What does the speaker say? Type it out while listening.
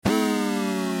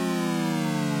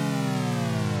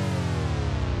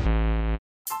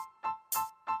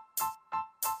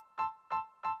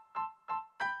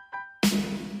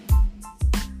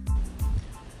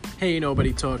Hey,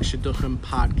 Nobody Talks Shidduchim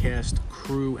podcast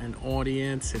crew and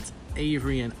audience. It's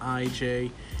Avery and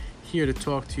IJ here to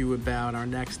talk to you about our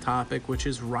next topic, which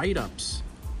is write-ups.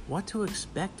 What to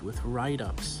expect with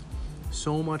write-ups.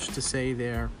 So much to say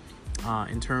there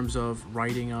in terms of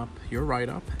writing up your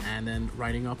write-up and then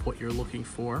writing up what you're looking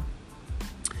for.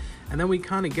 And then we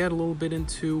kind of get a little bit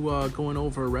into going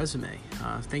over a resume.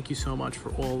 Thank you so much for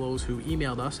all those who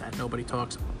emailed us at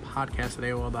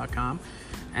nobodytalkspodcast@aol.com.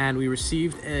 And we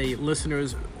received a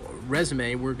listener's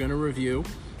resume we're going to review,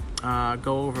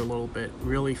 go over a little bit.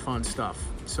 Really fun stuff.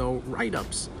 So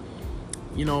write-ups,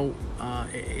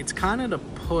 it's kind of to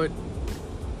put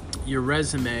your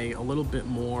resume a little bit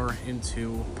more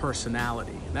into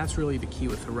personality. And that's really the key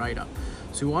with the write-up.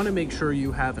 So you want to make sure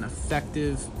you have an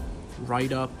effective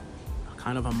write-up,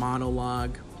 kind of a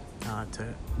monologue,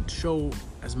 to show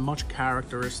as much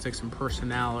characteristics and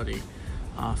personality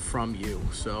from you.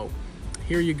 So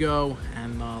here you go,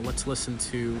 and let's listen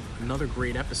to another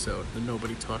great episode of the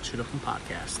Nobody Talks Shidduchim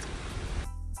podcast.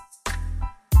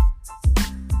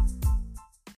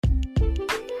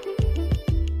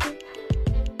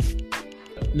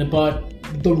 But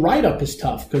the write-up is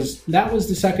tough, because that was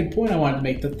the second point I wanted to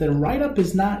make, that the write-up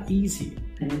is not easy.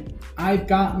 Mm-hmm. I've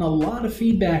gotten a lot of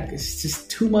feedback. It's just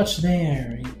too much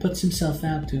there. He puts himself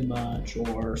out too much.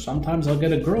 Or sometimes I'll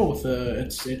get a girl with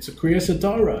it's a Kriya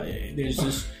Satara.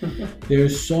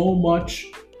 There's so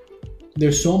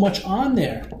much on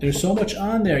there.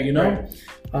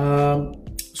 Right.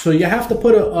 So you have to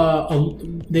put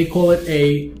they call it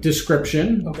a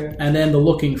description, okay, and then the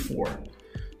looking for.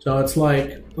 So it's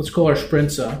like, let's call her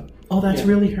Sprinza. Oh, that's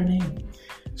really her name.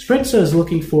 Sprinza is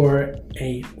looking for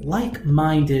a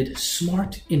like-minded,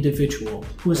 smart individual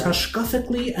who is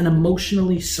hashkafically and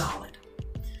emotionally solid.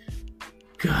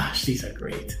 Gosh, these are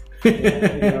great.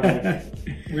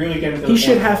 Really get He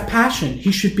should have passion.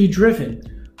 He should be driven.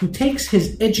 Who takes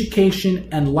his education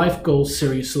and life goals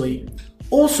seriously.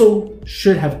 Also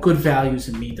should have good values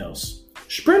and midos.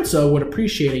 Sprinza would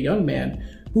appreciate a young man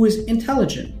who is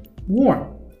intelligent,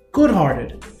 warm,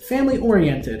 good-hearted,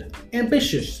 family-oriented,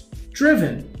 ambitious,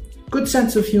 driven, good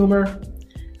sense of humor,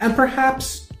 and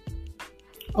perhaps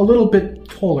a little bit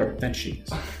taller than she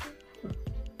is.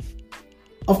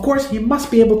 Of course, he must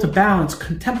be able to balance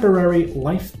contemporary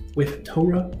life with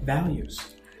Torah values.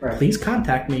 Right. Please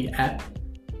contact me at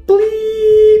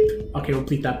bleep. Okay, we'll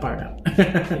bleep that part out.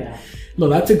 Yeah. No,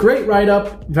 that's a great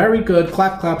write-up. Very good.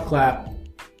 Clap, clap, clap.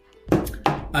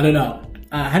 I don't know.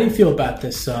 How do you feel about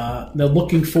this? The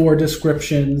looking for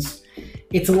descriptions.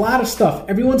 It's a lot of stuff.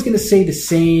 Everyone's going to say the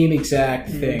same exact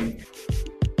thing.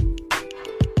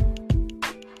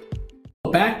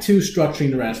 Back to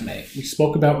structuring the resume. We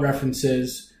spoke about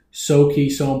references. So key,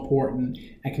 so important.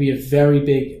 That can be a very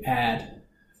big add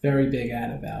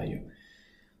of value.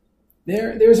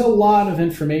 There's a lot of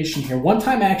information here. One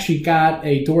time I actually got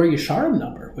a Dor Yesharim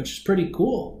number, which is pretty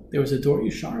cool. There was a Dor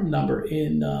Yesharim number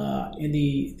in the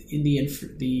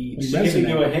resume. Giving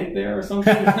you a hint there or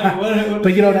something? But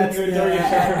that's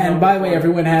and by the way,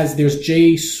 everyone there's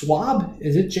J Swab.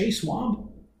 Is it J Swab?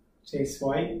 J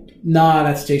Swipe? No,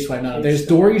 that's J Swipe. No, there's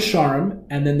Dor Yesharim,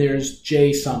 and then there's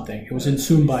J something. It was in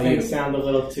Soon Bayou. Sound a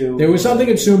little too. There was something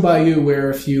in Soon Bayou where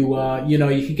if you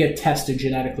you could get tested,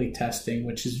 genetically testing,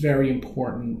 which is very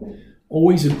important.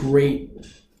 Always a great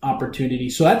opportunity.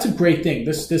 So that's a great thing.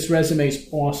 This resume is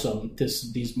awesome.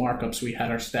 These markups we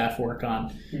had our staff work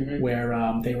on, where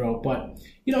they wrote. But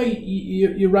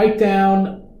you write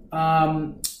down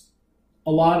a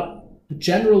lot.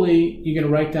 Generally, you're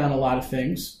going to write down a lot of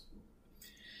things.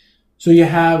 So you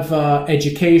have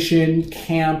education,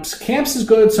 camps. Camps is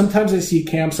good. Sometimes I see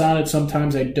camps on it.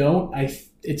 Sometimes I don't.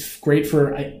 It's great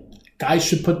for guys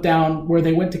should put down where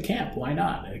they went to camp. Why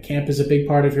not? Camp is a big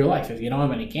part of your life. If you don't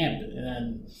have any camp,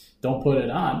 then don't put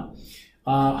it on.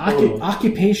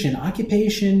 Occupation.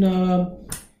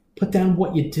 Put down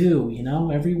what you do.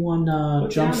 Everyone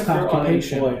jumps to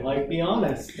occupation. Like, be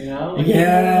honest. Yeah.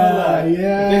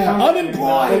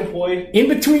 Unemployed. In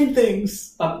between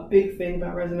things. A big thing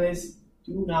about resumes: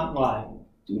 do not lie.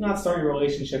 Do not start your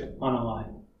relationship on a lie.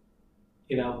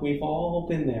 We've all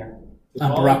been there.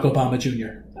 I'm Barack Obama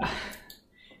Jr.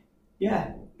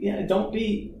 Yeah. Don't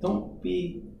be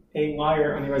a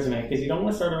liar on your resume, because you don't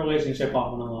want to start a relationship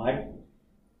off on a lie,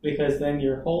 because then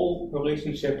your whole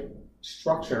relationship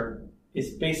structure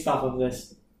is based off of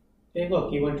this. Hey, look,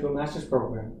 he went to a master's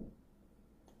program.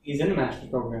 He's in a master's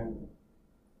program.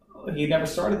 He never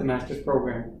started the master's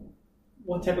program.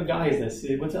 What type of guy is this?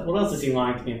 What else is he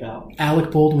lying to me about? Alec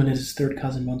Baldwin is his third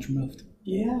cousin once removed.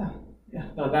 Yeah.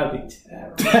 No, that would be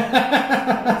terrible.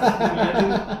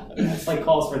 That's like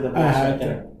calls for divorce right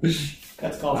there.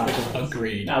 That's called frivolous.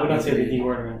 Agreed. No, we don't say the D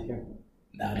word around here.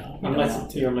 No.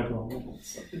 Unless you're liberal.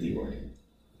 It's the D word.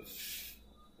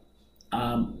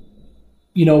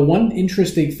 One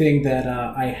interesting thing that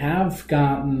I have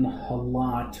gotten a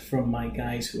lot from my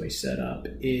guys who I set up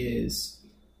is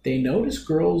they notice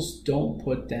girls don't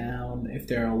put down if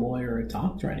they're a lawyer or a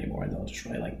doctor anymore. They'll just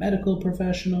write like medical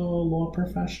professional, law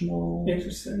professional.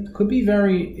 Interesting. Could be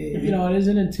very, it is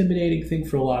an intimidating thing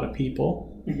for a lot of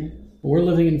people. Mm-hmm. We're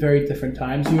living in very different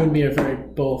times. You and me are very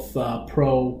both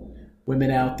pro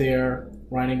women out there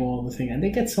writing all the things, and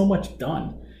they get so much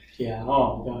done. Yeah.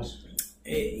 Oh my gosh.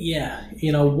 Yeah.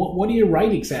 What do you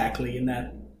write exactly in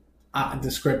that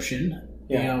description?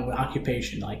 Yeah.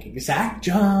 Occupation, like exact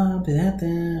job,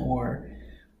 or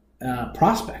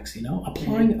prospects.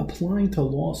 Applying to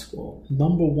law school.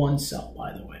 Number one sell,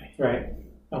 by the way. Right.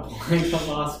 Applying to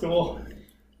law school.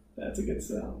 That's a good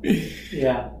sell.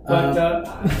 Yeah.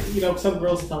 But, some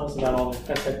girls tell us about all the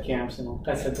pet ed camps and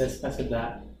I said this, I said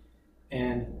that.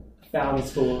 And found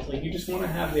schools. Like, you just want to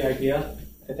have the idea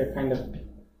that they're kind of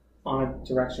on a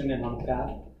direction and on a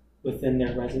path within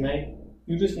their resume.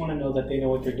 You just want to know that they know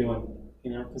what they're doing.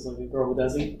 Because like a girl who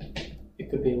doesn't, it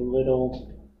could be a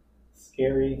little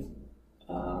scary.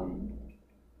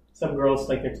 Some girls,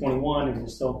 like they're 21 and they're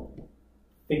still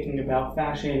thinking about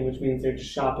fashion, which means they're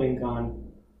just shopping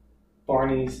on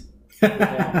Barney's or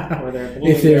they're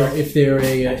if they're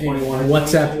a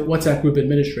WhatsApp group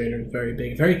administrator, very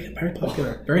big, very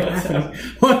popular, very happening.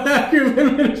 WhatsApp group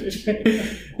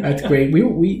administrator. That's great.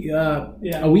 We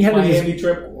had Miami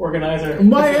trip organizer.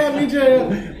 Miami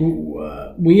trip.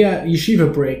 We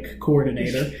yeshiva break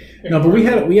coordinator. No, but we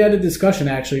had a discussion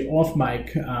actually off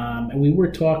mic, and we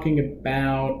were talking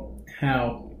about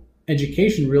how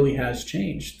education really has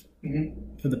changed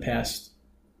for the past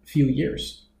few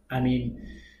years. I mean,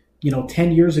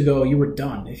 10 years ago, you were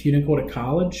done. If you didn't go to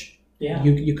college,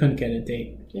 you couldn't get a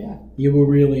date. Yeah. You were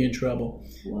really in trouble.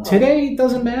 Wow. Today, it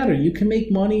doesn't matter. You can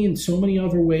make money in so many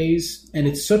other ways, and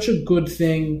it's such a good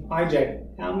thing.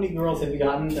 IJ, how many girls have you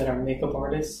gotten that are makeup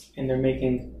artists, and they're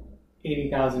making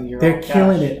 €80,000 They're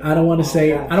killing it. I don't want to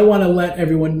say, I don't want to let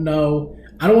everyone know.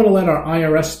 I don't want to let our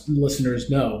IRS listeners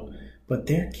know. But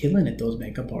they're killing it, those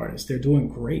makeup artists. They're doing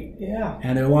great. Yeah.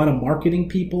 And there are a lot of marketing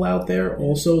people out there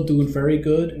also doing very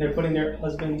good. And they're putting their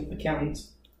husband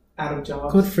accountants out of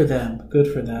jobs. Good for them. Good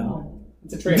for them. Oh,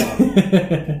 it's a trade-off.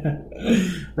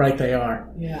 Right, they are.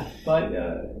 Yeah. But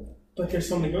there's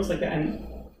so many girls like that. And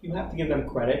you have to give them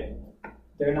credit.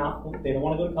 They don't want to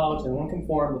go to college. They don't want to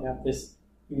conform. They have this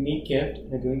unique gift.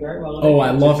 And they're doing very well. Oh,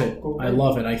 I love it. I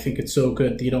love it. I think it's so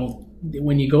good.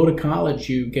 When you go to college,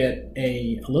 you get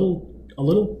a little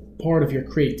part of your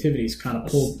creativity is kind of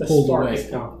pulled away.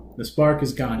 The spark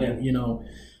is gone. Yeah.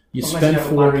 You spend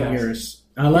 4 years.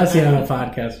 Unless you have a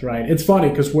podcast, right? It's funny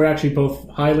because we're actually both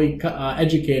highly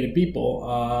educated people.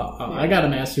 I got a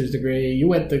master's degree. You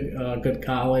went to good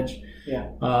college. Yeah.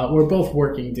 We're both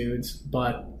working dudes,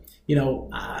 but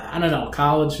I don't know.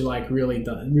 College really.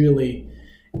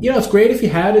 It's great if you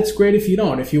have it. It's great if you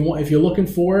don't. If you're looking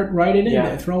for it, write it in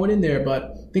there, throw it in there.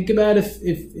 But think about if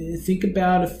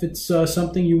it's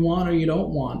something you want or you don't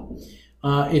want.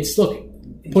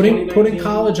 Putting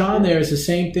college on there is the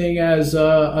same thing as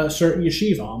a certain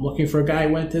yeshiva. I'm looking for a guy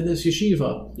who went to this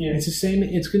yeshiva. Yeah. It's the same.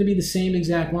 It's going to be the same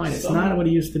exact line. It's not what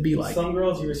it used to be like. Some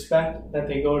girls you respect that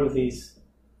they go to these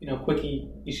quickie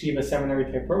yeshiva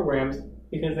seminary type programs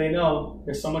because they know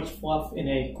there's so much fluff in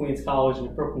a Queens College and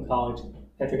a Brooklyn College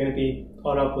that they're going to be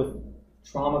caught up with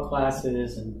drama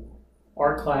classes and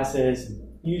art classes and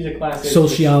music classes.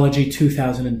 Sociology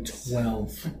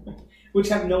 2012. Which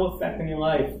have no effect on your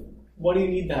life. What do you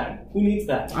need that? Who needs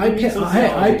that? I paid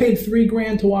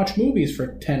 $3,000 to watch movies for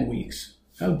 10 weeks.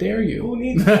 How dare you? Who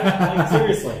needs that?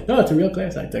 Seriously. No, it's a real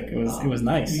class I took. It was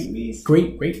nice. Movies?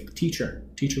 Great teacher.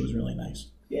 Teacher was really nice.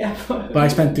 Yeah. But I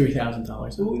spent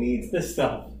 $3,000. Who needs this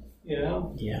stuff?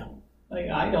 Yeah. Like,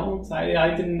 I don't.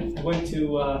 I didn't. I went to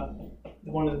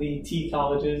one of the T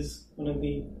colleges, one of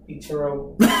the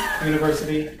Turo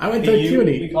University. I went to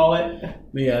CUNY. We call it.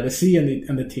 Yeah, the C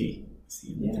and the T.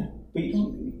 Yeah. But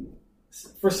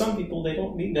for some people, they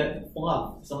don't need that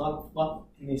fluff. There's a lot of fluff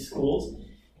in these schools.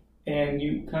 And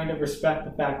you kind of respect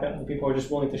the fact that people are just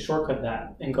willing to shortcut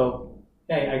that and go,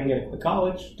 hey, I can get a quick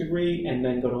college degree and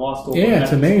then go to law school. Yeah,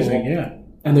 it's amazing, yeah.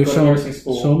 And there's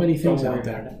so many things out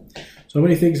there. So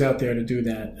many things out there to do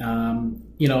that.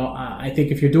 I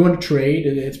think if you're doing a trade,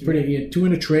 it's pretty. You're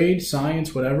doing a trade,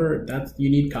 science, whatever. You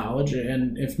need college,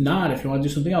 and if not, if you want to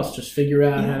do something else, just figure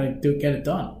out how to get it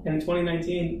done. And in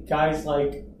 2019, guys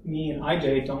like me and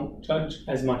IJ don't judge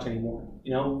as much anymore.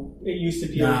 It used to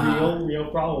be a real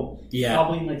problem. Yeah.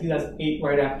 Probably in like 2008,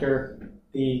 right after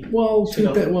the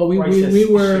we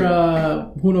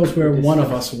were who knows where one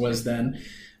of us was then,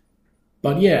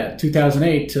 but yeah,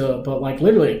 2008 but like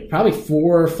literally probably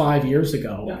 4 or 5 years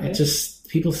ago, it just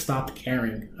people stopped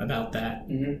caring about that,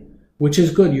 which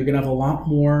is good. You're gonna have a lot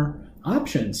more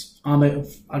options on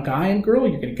a guy and girl.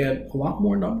 You're gonna get a lot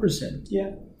more numbers in.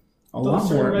 Yeah. A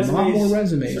lot more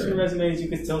resumes. Certain resumes you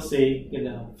can still see,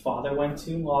 father went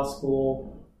to law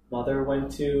school, mother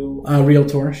went to...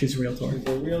 realtor. She's a realtor. She's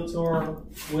a realtor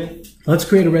with... Let's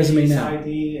create a resume now.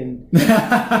 ID and the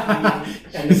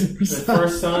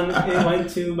first son went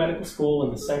to medical school,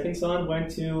 and the second son went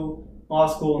to law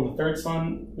school, and the third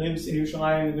son lives in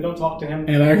Yerushalayim. We don't talk to him.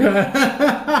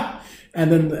 And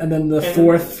then the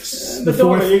fourth, the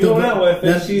daughter you're going out with,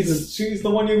 and she's the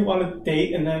one you want to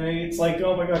date, and then it's like,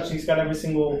 oh my god, she's got every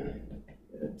single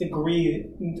degree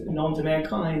known to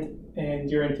mankind, and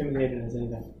you're intimidated as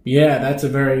anything. Yeah, that's a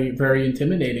very, very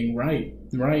intimidating, right?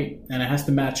 And it has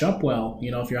to match up well.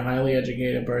 If you're a highly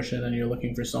educated person and you're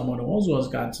looking for someone who also has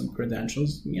got some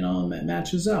credentials, it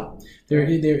matches up. There's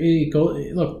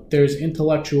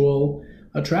intellectual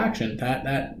attraction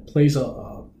that plays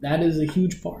that is a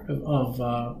huge part of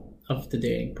the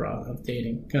dating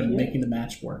kind of making the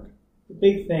match work. The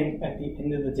big thing at the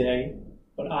end of the day,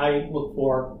 what I look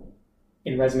for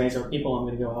in resumes are people I'm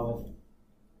going to go out with.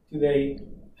 Do they,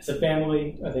 as a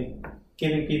family, are they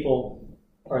giving people?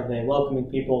 Are they welcoming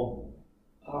people?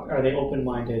 Are they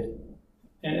open-minded?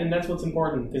 And that's what's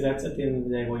important, because that's at the end of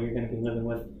the day what you're going to be living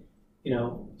with.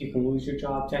 You can lose your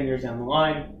job 10 years down the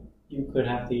line. You could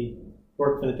have to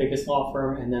work for the biggest law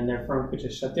firm, and then their firm could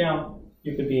just shut down.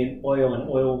 You could be in oil, and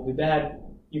oil will be bad.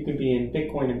 You could be in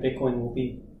Bitcoin, and Bitcoin will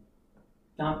be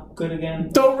not good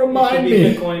again. Don't remind me.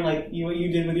 Bitcoin, like what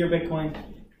you did with your Bitcoin.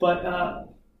 But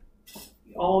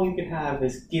all you could have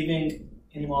is giving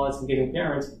in-laws and giving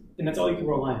parents, and that's all you can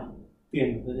rely on at the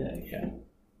end of the day. Yeah.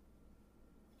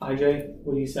 IJ,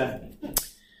 what do you say?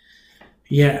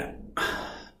 Yeah.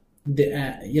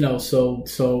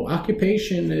 So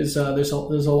occupation is there's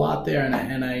a lot there,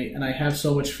 and I have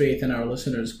so much faith in our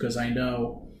listeners, because I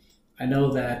know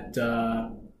that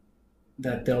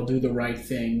that they'll do the right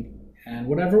thing, and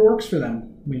whatever works for them.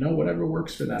 Whatever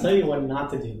works for them. I'll tell you what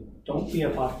not to do. Don't be a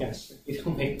podcaster. You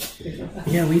don't make.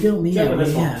 Yeah, we don't need it.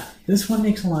 Yeah, this one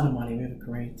makes a lot of money. We have a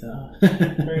great.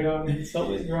 Great audience.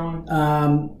 So you're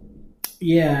on.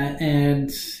 Yeah, and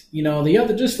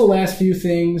the last few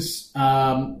things.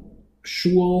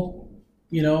 Shul,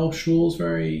 shul's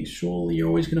very shul. You're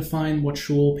always going to find what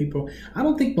shul people. I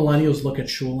don't think millennials look at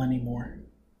shul anymore.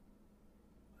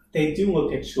 They do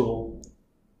look at shul.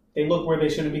 They look where they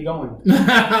shouldn't be going.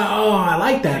 Oh, I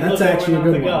like that. That's actually a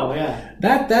good one. Yeah.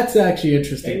 That's actually an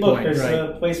interesting point. There's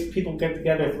a place people get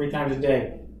together 3 times a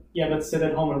day. Yeah, let's sit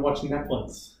at home and watch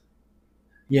Netflix.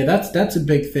 Yeah, that's a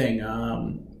big thing.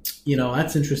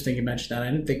 That's interesting you mentioned that.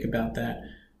 I didn't think about that.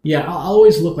 Yeah, I'll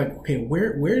always look like, okay,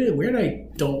 where did I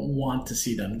don't want to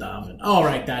see them daven? Oh,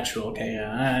 right, that's true. Okay,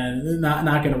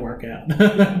 not going to work out.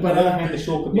 But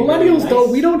millennials don't.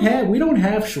 We don't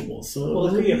have shuls. So it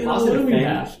could be a positive thing.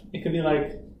 It could be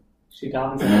like, she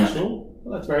davens in that shul.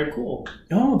 Well, that's very cool.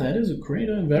 Oh, that is a great,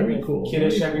 very cool.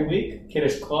 Kiddush every week,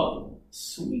 Kiddush club,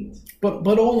 sweet.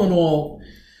 But all in all,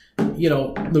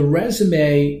 the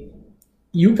resume,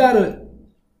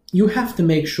 you have to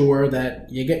make sure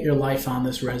that you get your life on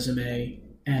this resume,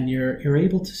 and you're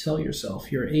able to sell yourself.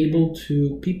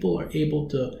 People are able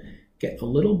to get a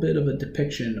little bit of a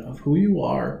depiction of who you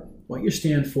are, what you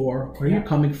stand for, where you're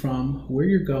coming from, where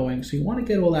you're going. So you want to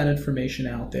get all that information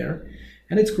out there.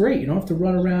 And it's great. You don't have to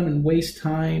run around and waste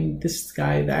time. This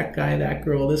guy, that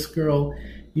girl, this girl.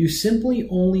 You simply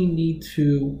only need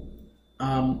to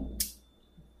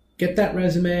get that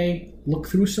resume, look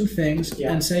through some things,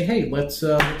 and say, hey, let's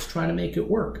try to make it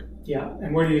work. Yeah,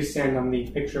 and where do you stand on the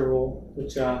picture rule,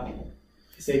 which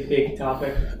is a big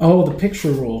topic? Oh, the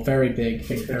picture rule, very big,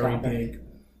 very big.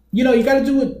 You got to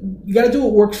do it. You got to do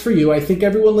what works for you. I think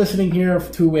everyone listening here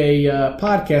to a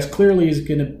podcast clearly is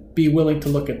going to be willing to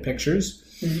look at pictures.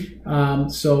 Mm-hmm.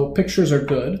 So pictures are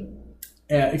good.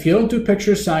 If you don't do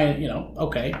pictures,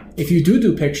 okay. If you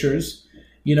do pictures,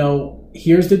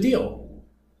 here's the deal.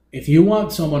 If you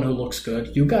want someone who looks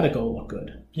good, you got to go look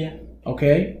good. Yeah.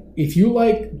 Okay. If you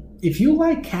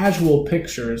like casual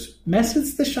pictures,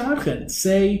 message the shadchan.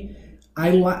 Say,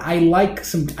 I'd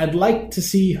like to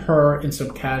see her in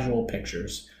some casual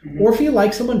pictures. Mm-hmm. Or if you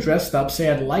like someone dressed up, say,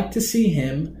 I'd like to see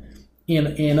him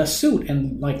in a suit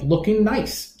and like looking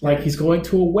nice, like he's going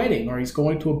to a wedding or he's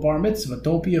going to a bar mitzvah.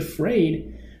 Don't be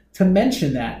afraid to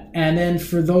mention that. And then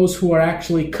for those who are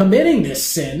actually committing this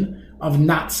sin of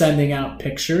not sending out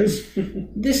pictures,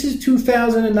 this is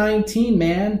 2019,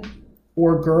 man.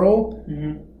 or girl,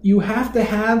 Mm-hmm. you have to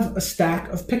have a stack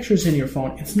of pictures in your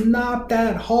phone. It's not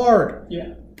that hard.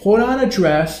 Yeah. Put on a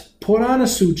dress, put on a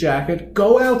suit jacket,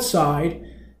 go outside,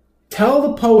 tell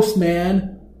the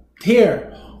postman,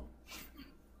 here,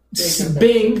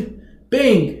 Bing,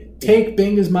 take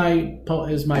Bing is my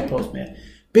postman.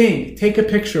 Bing, take a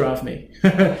picture of me.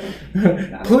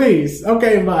 Please.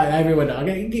 Okay, fine. Everyone know.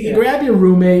 Okay, grab your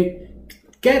roommate.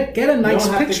 Get a nice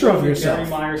picture of yourself. Jerry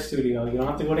Meyer studio. You don't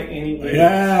have to go to any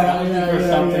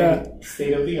Yeah.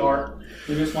 state of the art.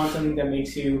 You just want something that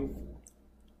makes you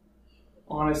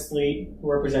honestly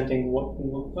representing what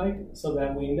you look like, so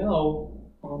that we know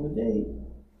on the date.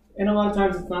 And a lot of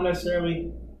times, it's not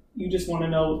necessarily. You just want to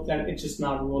know that it's just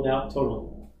not ruled out totally,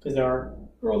 because there are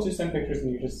girls who send pictures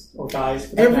and you just, or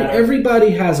guys.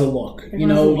 Everybody has a look. You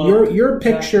know, your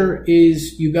picture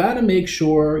is, you got to make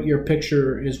sure your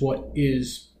picture is what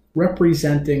is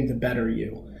representing the better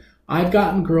you. I've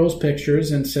gotten girls'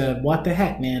 pictures and said, what the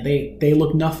heck, man, they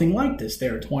look nothing like this.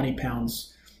 They're 20 pounds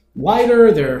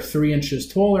lighter, they're 3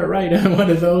 inches taller, right? One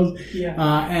of those. Yeah.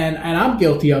 And I'm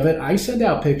guilty of it. I send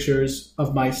out pictures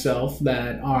of myself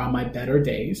that are on my better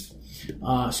days.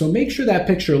 So make sure that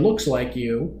picture looks like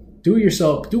you. Do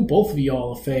both of you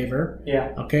all a favor.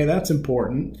 Yeah. Okay, that's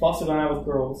important. I've also gone out with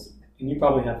girls, and you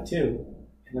probably have too,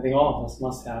 and I think all of us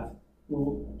must have,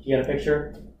 who you get a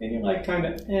picture, and you're like, kind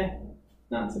of,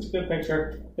 not such a good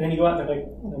picture. But then you go out, they're like,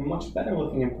 oh, they're much better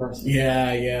looking in person.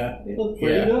 Yeah. They look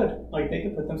pretty good. Like, they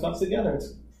can put themselves together.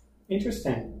 It's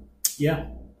interesting. Yeah.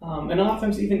 And a lot of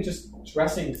times, even just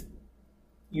dressing,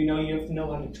 you have to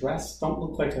know how to dress. Don't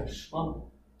look like a schlump.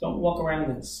 Don't walk around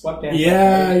in sweatpants.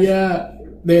 Yeah.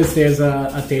 There's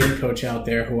a dating coach out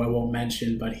there who I won't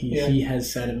mention, but he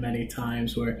has said it many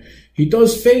times where he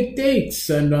does fake dates,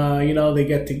 and they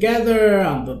get together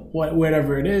on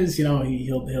whatever it is.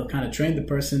 He'll kind of train the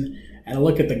person, and I'll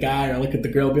look at the guy or look at the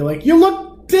girl, and be like, "You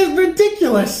look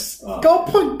ridiculous.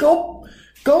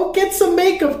 Go get some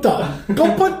makeup done.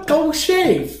 Go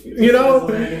shave."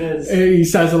 He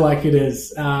says it like it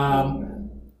is.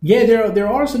 Yeah, there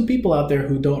are some people out there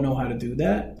who don't know how to do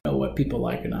that. Know what people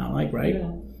like and not like, right?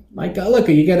 Yeah. Like, look,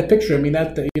 you get a picture. I mean,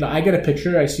 I get a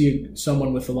picture. I see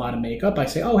someone with a lot of makeup. I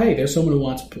say, oh, hey, there's someone who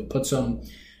wants to put some,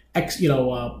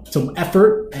 some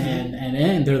effort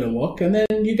and they're the look. And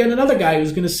then you get another guy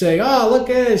who's going to say, oh, look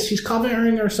at this. She's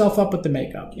covering herself up with the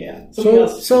makeup. Yeah.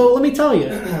 So let me tell you,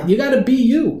 you got to be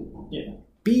you. Yeah.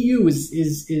 Be you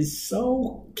is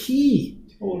so key.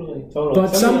 Totally.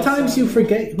 But sometimes you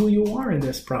forget who you are in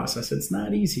this process. It's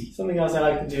not easy. Something else I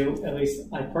like to do, at least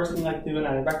I personally like to do, and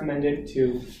I recommend it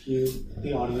to you,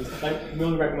 the audience. I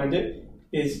really recommend it,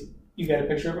 is you get a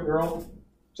picture of a girl,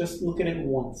 just look at it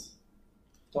once.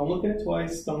 Don't look at it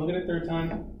twice. Don't look at it a third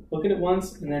time. Look at it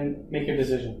once and then make your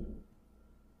decision.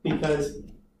 Because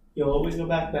you'll always go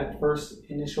back to that first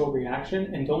initial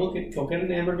reaction, and don't get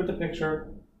enamored with the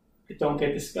picture. Don't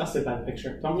get disgusted by the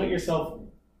picture. Don't let yourself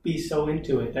be so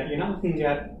into it that you're not looking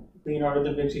at Leonardo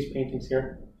da Vinci's paintings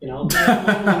here. Mona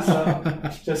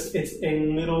Lisa. Just, it's a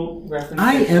little reference.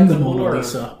 I am the Mona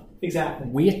Lisa. Exactly.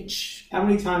 Which? How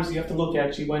many times do you have to look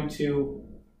at? She went to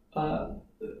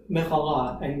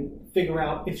Mechala and figure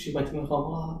out if she went to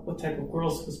Mechala, what type of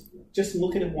girls. Just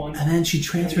look at it once. And then she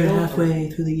transferred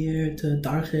halfway through the year to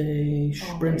Darche,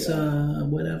 Sprinza,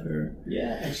 whatever.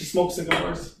 Yeah, and she smokes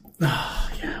cigars. Oh,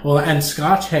 yeah. Well, and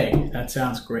Scotch, hey, that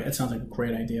sounds great. That sounds like a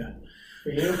great idea. For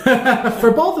you?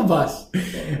 For both of us.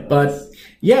 But,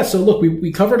 yeah, so look,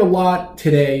 we covered a lot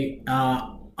today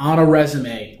on a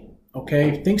resume,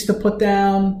 okay? Things to put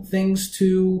down, things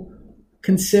to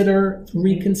consider,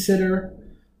 reconsider.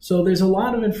 So there's a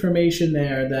lot of information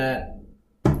there that,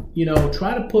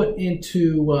 try to put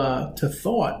into to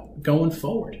thought going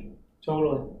forward.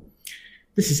 Totally.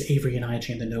 This is Avery and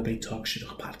IJ, the Nobody Talks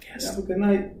Shidduch podcast. Have a good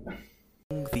night.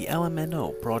 The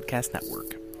LMNO Broadcast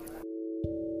Network.